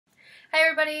Hi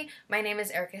everybody, my name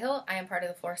is Erica Hill. I am part of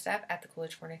the floor staff at the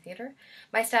Coolidge Corner Theatre.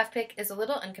 My staff pick is a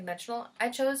little unconventional. I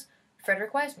chose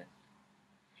Frederick Wiseman.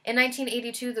 In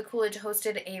 1982, the Coolidge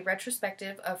hosted a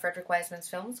retrospective of Frederick Wiseman's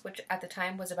films, which at the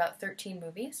time was about 13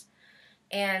 movies,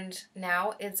 and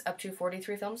now it's up to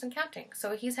 43 films and counting,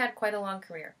 so he's had quite a long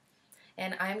career.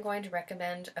 And I'm going to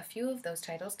recommend a few of those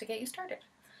titles to get you started.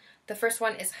 The first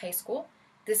one is High School.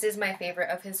 This is my favorite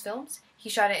of his films. He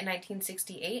shot it in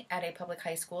 1968 at a public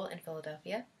high school in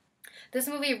Philadelphia. This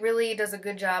movie really does a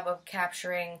good job of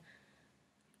capturing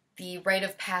the rite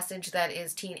of passage that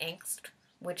is teen angst,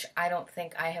 which I don't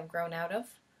think I have grown out of.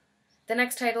 The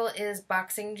next title is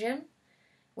Boxing Gym,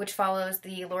 which follows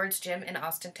the Lord's Gym in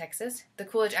Austin, Texas. The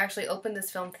Coolidge actually opened this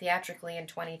film theatrically in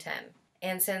 2010.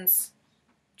 And since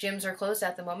gyms are closed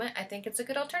at the moment, I think it's a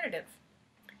good alternative.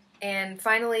 And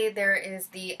finally, there is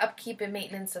the upkeep and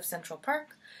maintenance of Central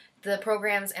Park, the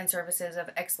programs and services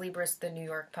of Ex Libris, the New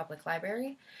York Public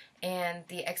Library, and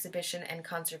the exhibition and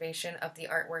conservation of the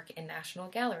artwork in National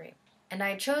Gallery. And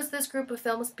I chose this group of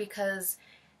films because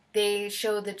they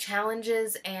show the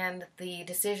challenges and the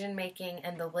decision-making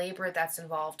and the labor that's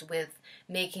involved with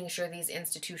making sure these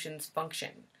institutions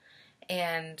function.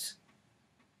 And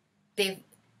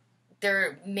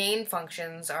their main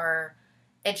functions are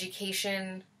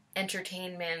education,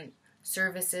 entertainment,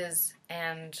 services,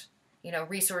 and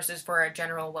resources for our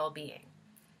general well-being.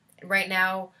 Right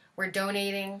now, we're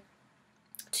donating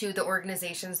to the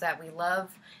organizations that we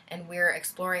love, and we're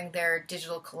exploring their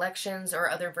digital collections or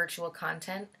other virtual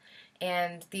content.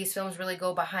 And these films really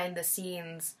go behind the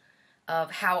scenes of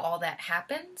how all that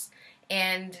happens,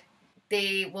 and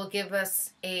they will give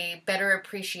us a better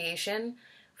appreciation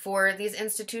for these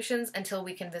institutions until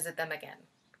we can visit them again.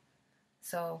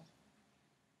 So,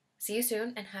 see you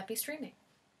soon, and happy streaming.